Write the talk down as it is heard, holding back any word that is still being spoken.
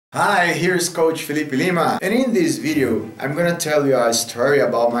Hi, here's Coach Felipe Lima, and in this video I'm gonna tell you a story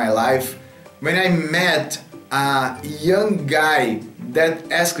about my life when I met a young guy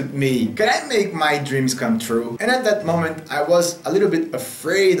that asked me, can I make my dreams come true? And at that moment I was a little bit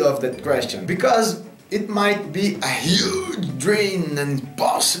afraid of that question because it might be a huge dream, an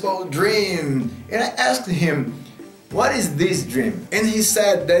impossible dream. And I asked him, what is this dream? And he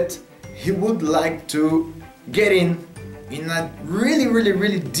said that he would like to get in a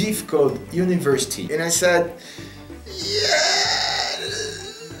really difficult university. And I said, yeah,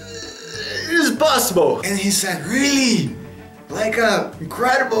 it's possible. And he said, really? Like a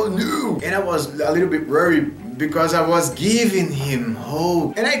incredible news. And I was a little bit worried because I was giving him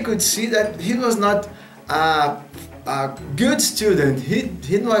hope. And I could see that he was not a good student. He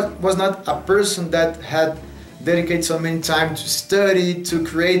was not a person that had dedicate so many time to study, to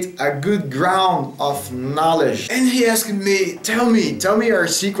create a good ground of knowledge. And he asked me, tell me your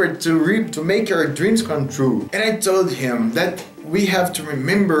secret to make your dreams come true. And I told him that we have to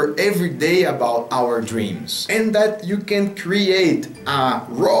remember every day about our dreams and that you can create a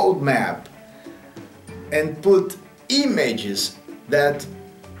roadmap and put images that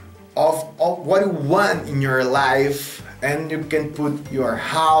of what you want in your life, and you can put your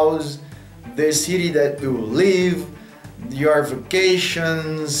house, the city that you live, your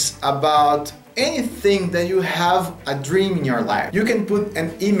vacations, about anything that you have a dream in your life. You can put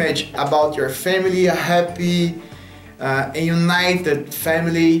an image about your family, a happy, a united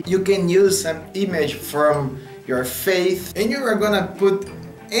family. You can use an image from your faith, and you are gonna put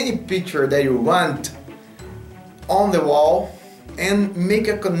any picture that you want on the wall and make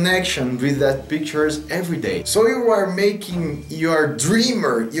a connection with that pictures every day. So you are making your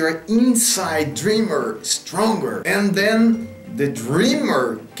dreamer, your inside dreamer stronger. And then the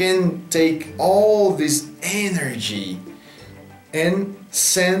dreamer can take all this energy and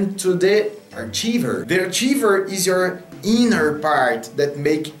send to the achiever. The achiever is your inner part that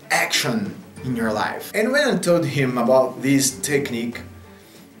make action in your life. And when I told him about this technique,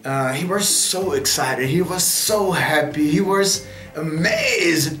 he was so excited, he was so happy, he was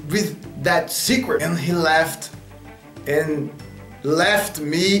amazed with that secret, and he left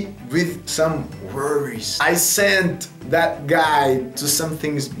me with some worries. I sent that guy to some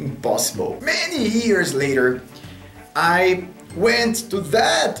things impossible. Many years later, I went to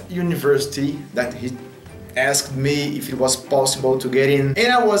that university that he asked me if it was possible to get in,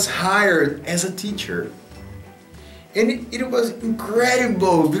 and I was hired as a teacher. And it was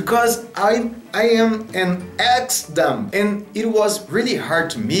incredible because I am an ex-dump, and it was really hard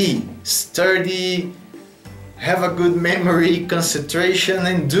to me study, have a good memory, concentration,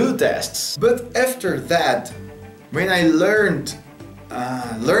 and do tests. But after that, when I learned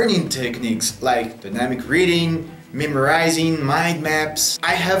learning techniques like dynamic reading, memorizing, mind maps,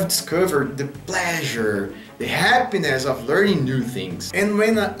 I have discovered the pleasure, the happiness of learning new things. And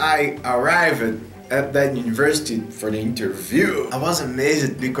when I arrived at that university for the interview, I was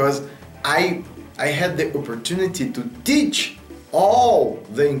amazed because I had the opportunity to teach all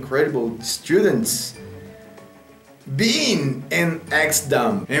the incredible students being an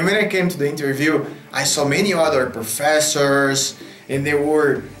ex-dump. And when I came to the interview, I saw many other professors, and they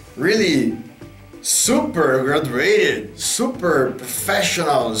were really super graduated, super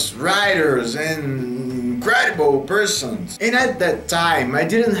professionals, writers, and incredible persons. And at that time, I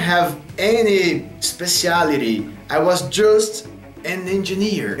didn't have any specialty. I was just an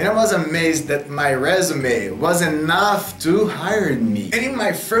engineer. And I was amazed that my resume was enough to hire me. And in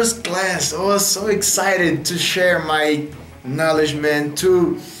my first class, I was so excited to share my knowledge,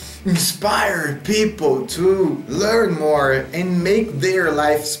 to inspire people to learn more and make their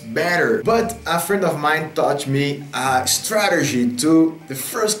lives better. But a friend of mine taught me a strategy to the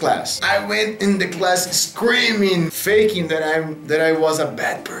first class. I went in the class screaming, faking that I was a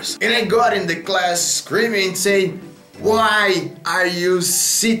bad person. And I got in the class screaming, saying, why are you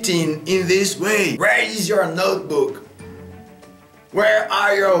sitting in this way? Where is your notebook? Where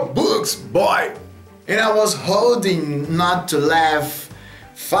are your books, boy? And I was holding not to laugh,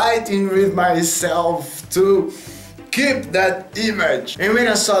 fighting with myself to keep that image. And when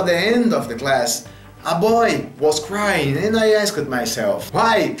I saw the end of the class, a boy was crying, and I asked myself,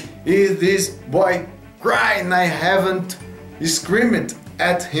 why is this boy crying? I haven't screamed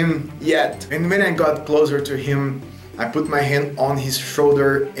at him yet. And when I got closer to him, I put my hand on his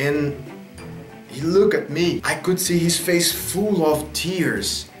shoulder and he looked at me. I could see his face full of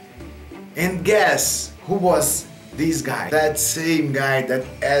tears. And guess who was this guy? That same guy that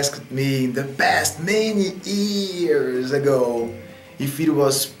asked me in the past many years ago if it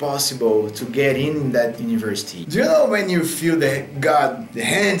was possible to get in that university. Do you know when you feel the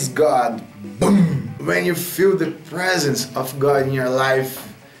hands God, boom, when you feel the presence of God in your life,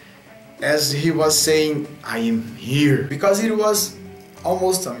 as he was saying, I am here. Because it was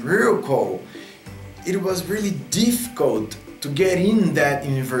almost a miracle. It was really difficult to get in that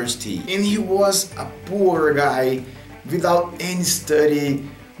university. And he was a poor guy without any study,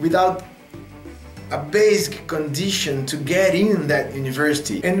 without a basic condition to get in that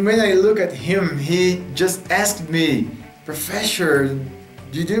university. And when I look at him, he just asked me, Professor,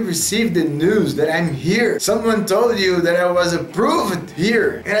 did you receive the news that I'm here? Someone told you that I was approved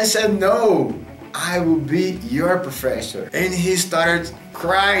here. And I said, no, I will be your professor. And he started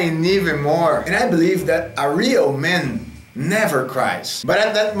crying even more. And I believe that a real man never cries. But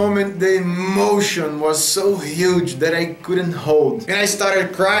at that moment, the emotion was so huge that I couldn't hold. And I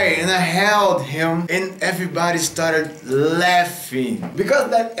started crying and I held him and everybody started laughing. Because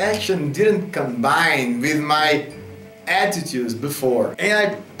that action didn't combine with my attitudes before.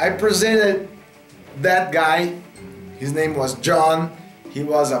 And I presented that guy, his name was John. He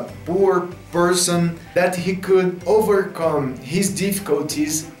was a poor person that he could overcome his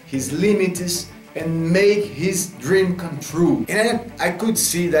difficulties, his limits, and make his dream come true. And I could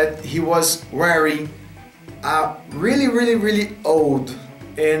see that he was wearing a really old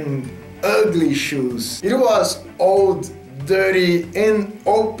and ugly shoes. It was old, dirty and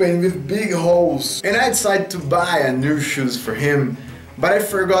open with big holes. And I decided to buy a new shoes for him, but I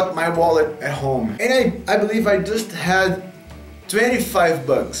forgot my wallet at home. And I believe I just had 25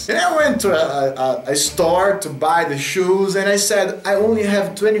 bucks. And I went to a store to buy the shoes and I said, I only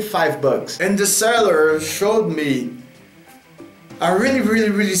have 25 bucks. And the seller showed me a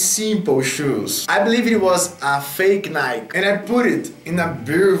really simple shoes. I believe it was a fake Nike. And I put it in a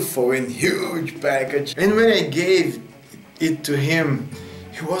beautiful and huge package. And when I gave it to him,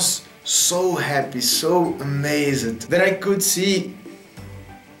 he was so happy, so amazed that I could see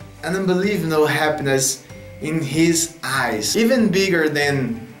an unbelievable happiness in his eyes, even bigger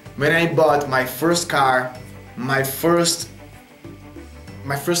than when I bought my first car, my first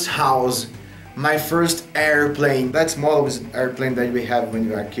house, my first airplane, that smallest airplane that we have when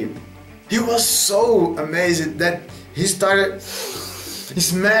you are a kid. He was so amazed that he started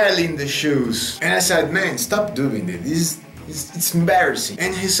smelling the shoes. And I said, man, stop doing it. It's embarrassing.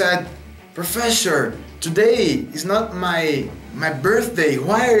 And he said, Professor, today is not my birthday.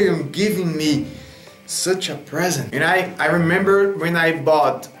 Why are you giving me such a present? And I remember when I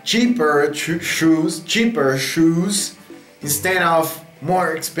bought cheaper shoes instead of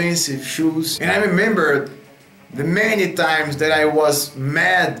more expensive shoes. And I remember the many times that I was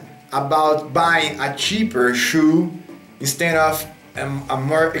mad about buying a cheaper shoe instead of a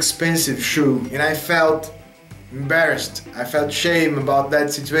more expensive shoe. And I felt embarrassed. I felt shame about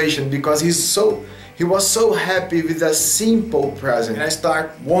that situation because he was so happy with a simple present. And I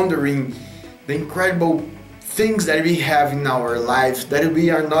start wondering the incredible things that we have in our lives that we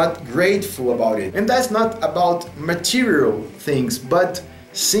are not grateful about it. And that's not about material things, but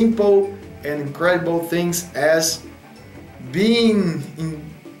simple and incredible things as being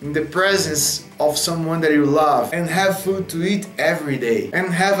in the presence of someone that you love and have food to eat every day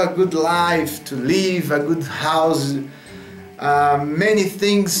and have a good life to live, a good house, many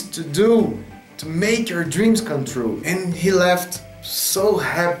things to do to make your dreams come true. And he left so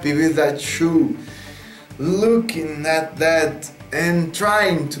happy with that shoe, looking at that and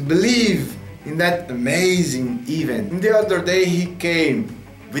trying to believe in that amazing event. And the other day he came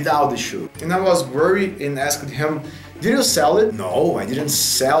without the shoe and I was worried and asked him, did you sell it? No, I didn't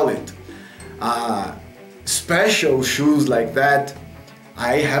sell it. Special shoes like that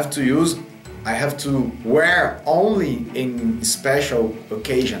I have to wear only in special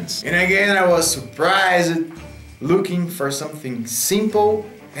occasions. And again I was surprised, looking for something simple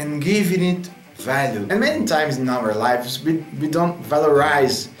and giving it value. And many times in our lives we don't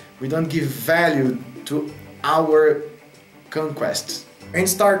valorize, we don't give value to our conquests and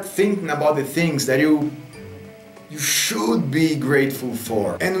start thinking about the things that you should be grateful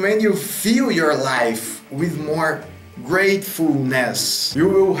for. And when you fill your life with more gratefulness, you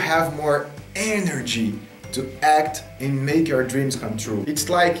will have more energy to act and make your dreams come true. It's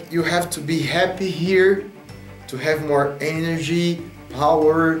like you have to be happy here to have more energy,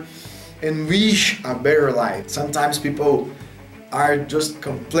 power, and wish a better life. Sometimes people are just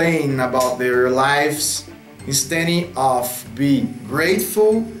complaining about their lives instead of being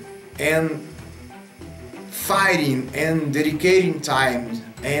grateful and fighting and dedicating time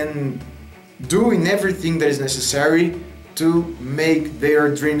and doing everything that is necessary to make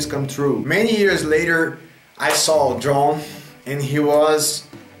their dreams come true. Many years later, I saw John and he was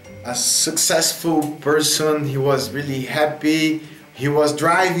a successful person. He was really happy. He was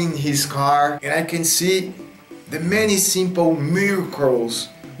driving his car, and I can see the many simple miracles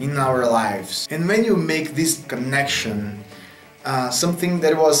in our lives. And when you make this connection, something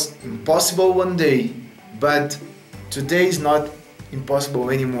that was impossible one day, but today is not impossible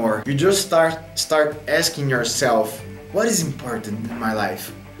anymore. You just start asking yourself, what is important in my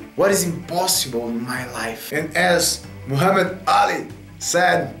life? What is impossible in my life? And as Muhammad Ali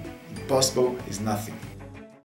said, impossible is nothing.